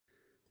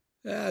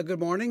Good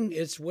morning.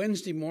 It's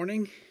Wednesday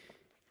morning.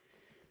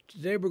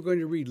 Today we're going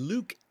to read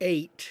Luke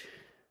 8,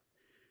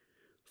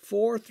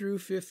 4 through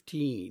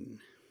 15.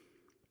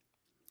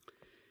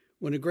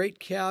 When a great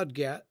crowd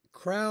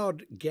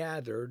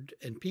gathered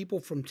and people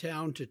from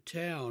town to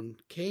town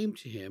came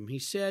to him, he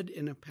said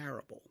in a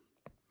parable,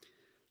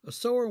 "A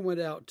sower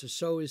went out to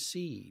sow his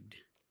seed.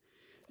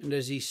 And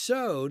as he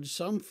sowed,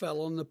 some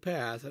fell on the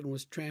path and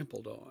was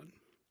trampled on,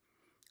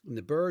 and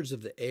the birds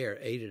of the air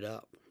ate it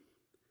up.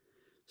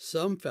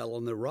 Some fell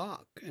on the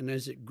rock, and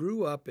as it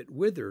grew up, it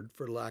withered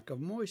for lack of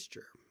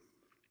moisture.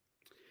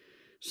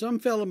 Some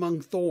fell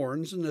among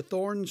thorns, and the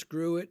thorns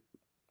grew it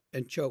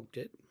and choked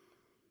it.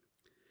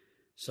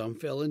 Some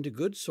fell into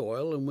good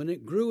soil, and when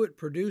it grew, it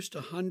produced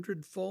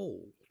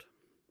 100-fold.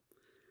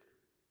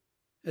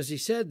 As he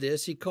said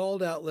this, he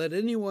called out, 'Let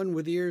anyone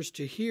with ears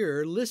to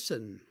hear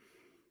listen.'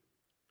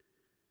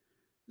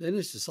 Then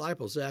his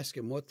disciples asked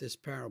him what this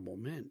parable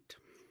meant.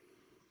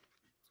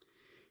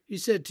 He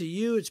said, 'To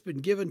you it's been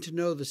given to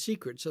know the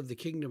secrets of the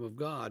kingdom of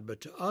God,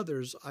 but to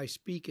others I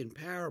speak in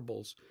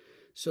parables,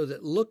 so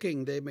that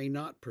looking they may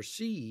not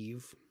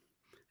perceive,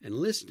 and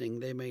listening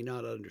they may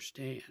not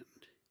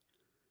understand.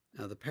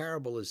 Now the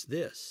parable is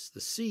this: the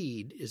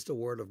seed is the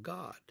word of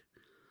God.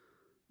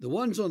 The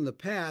ones on the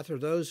path are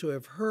those who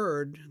have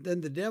heard,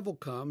 then the devil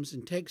comes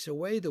and takes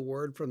away the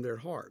word from their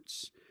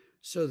hearts,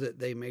 so that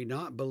they may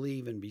not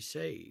believe and be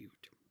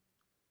saved.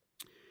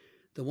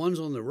 The ones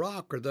on the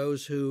rock are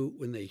those who,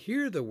 when they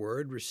hear the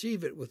word,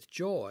 receive it with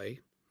joy,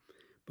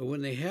 but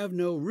when they have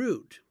no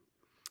root,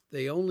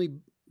 they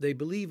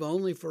believe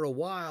only for a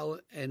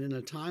while, and in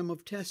a time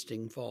of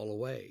testing fall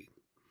away.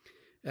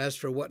 As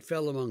for what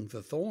fell among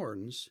the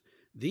thorns,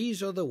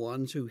 these are the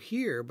ones who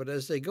hear, but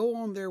as they go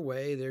on their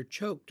way, they're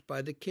choked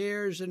by the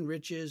cares and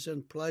riches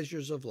and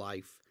pleasures of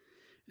life,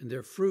 and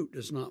their fruit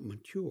does not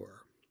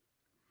mature.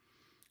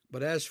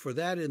 But as for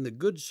that in the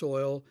good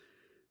soil,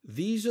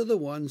 these are the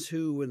ones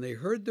who, when they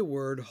heard the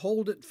word,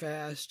 hold it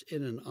fast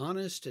in an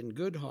honest and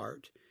good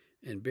heart,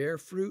 and bear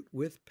fruit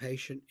with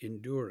patient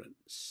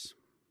endurance."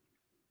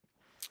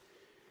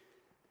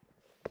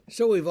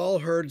 So we've all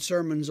heard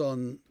sermons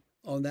on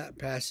that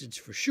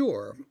passage for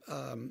sure.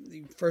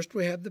 First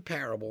we have the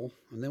parable,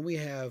 and then we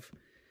have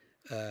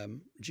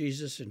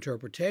Jesus'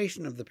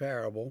 interpretation of the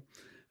parable,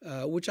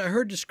 which I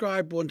heard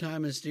described one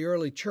time as the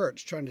early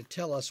church trying to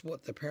tell us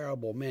what the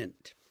parable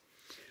meant.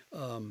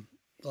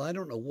 Well, I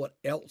don't know what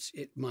else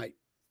it might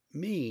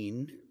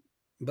mean,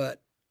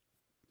 but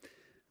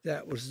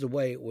that was the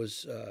way it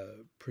was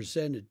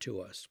presented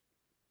to us.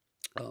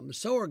 The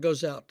sower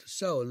goes out to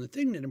sow, and the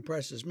thing that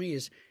impresses me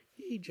is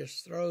he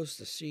just throws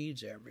the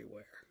seeds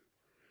everywhere.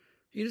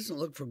 He doesn't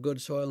look for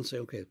good soil and say,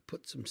 "Okay,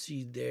 put some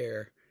seed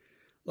there,"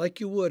 like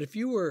you would if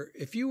you were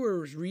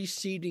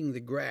reseeding the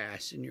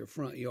grass in your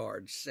front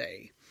yard.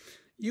 Say,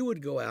 you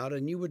would go out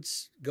and you would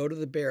go to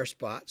the bare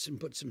spots and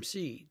put some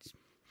seeds.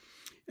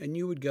 And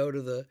you would go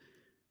to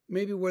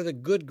maybe where the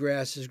good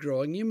grass is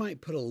growing, you might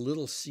put a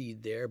little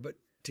seed there, but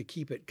to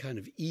keep it kind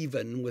of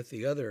even with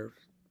the other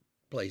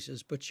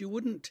places. But you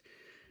wouldn't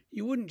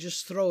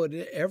just throw it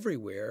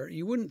everywhere.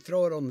 You wouldn't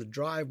throw it on the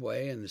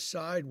driveway and the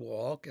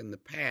sidewalk and the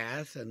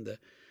path and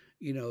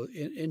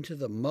into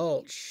the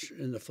mulch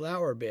in the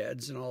flower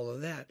beds and all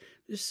of that.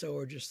 This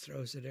sower just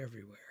throws it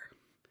everywhere.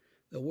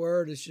 The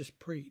word is just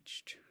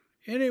preached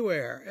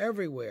anywhere,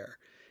 everywhere,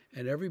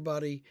 and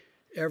everybody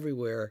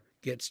everywhere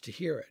gets to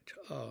hear it.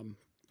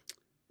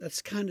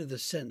 That's kind of the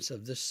sense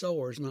of the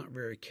sower is not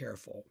very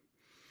careful.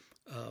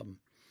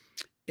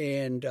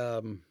 And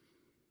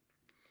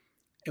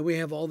we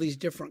have all these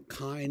different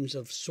kinds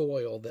of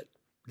soil that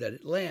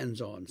it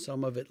lands on.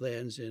 Some of it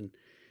lands in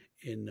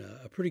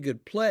a pretty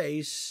good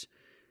place,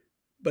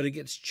 but it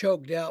gets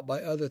choked out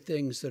by other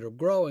things that are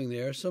growing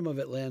there. Some of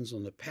it lands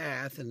on the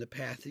path, and the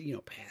path,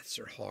 paths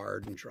are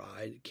hard and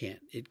dry.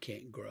 It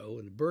can't grow,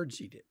 and the birds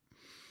eat it.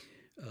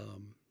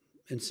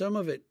 And some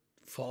of it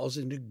falls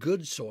into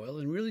good soil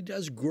and really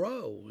does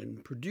grow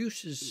and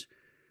produces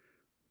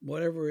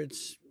whatever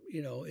it's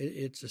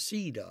a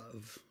seed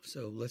of.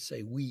 So let's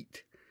say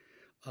wheat.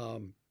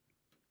 And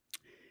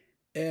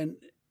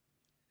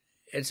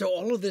so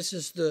all of this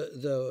is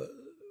the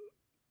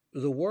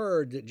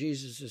word that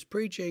Jesus is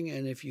preaching.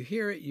 And if you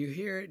hear it, you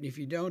hear it. And if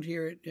you don't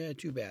hear it,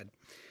 too bad.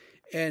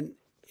 And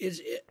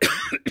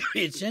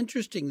it's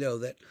interesting though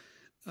that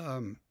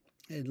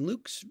in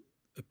Luke's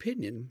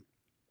opinion,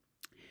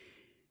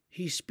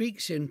 he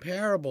speaks in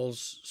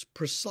parables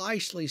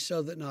precisely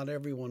so that not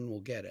everyone will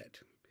get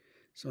it.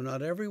 So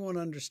not everyone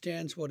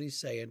understands what he's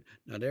saying.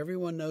 Not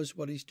everyone knows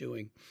what he's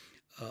doing.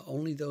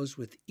 Only those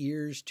with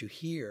ears to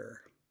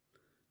hear.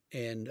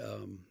 And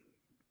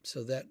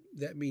so that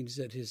means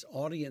that his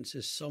audience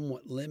is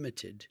somewhat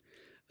limited.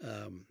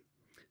 A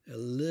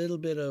little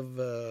bit of,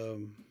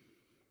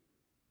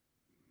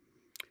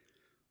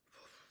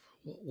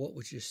 what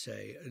would you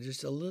say?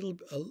 Just a little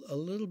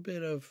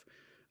bit of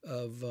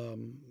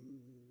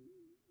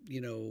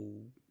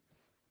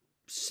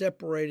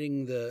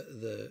separating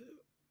the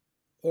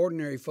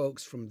ordinary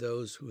folks from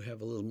those who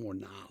have a little more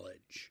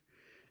knowledge.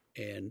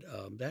 And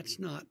that's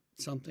not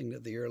something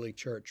that the early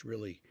church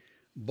really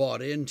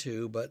bought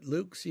into, but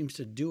Luke seems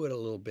to do it a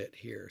little bit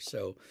here.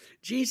 So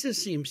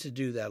Jesus seems to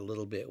do that a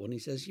little bit when he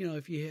says,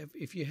 if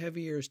you have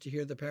ears to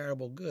hear the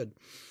parable, good.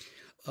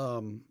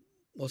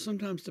 Well,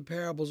 sometimes the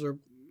parables are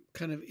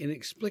kind of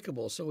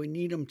inexplicable, so we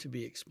need them to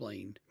be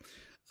explained.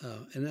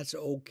 And that's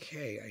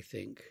okay, I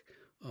think.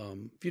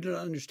 If you don't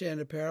understand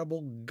a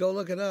parable, go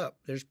look it up.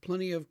 There's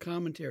plenty of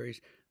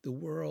commentaries. The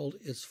world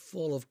is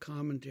full of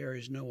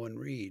commentaries no one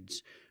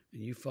reads.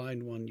 And you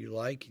find one you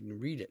like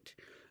and read it.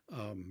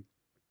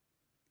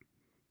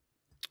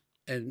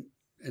 And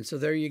so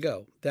there you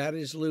go. That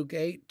is Luke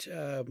 8.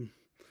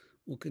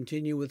 We'll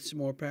continue with some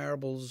more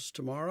parables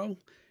tomorrow.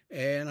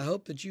 And I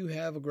hope that you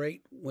have a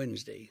great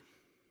Wednesday.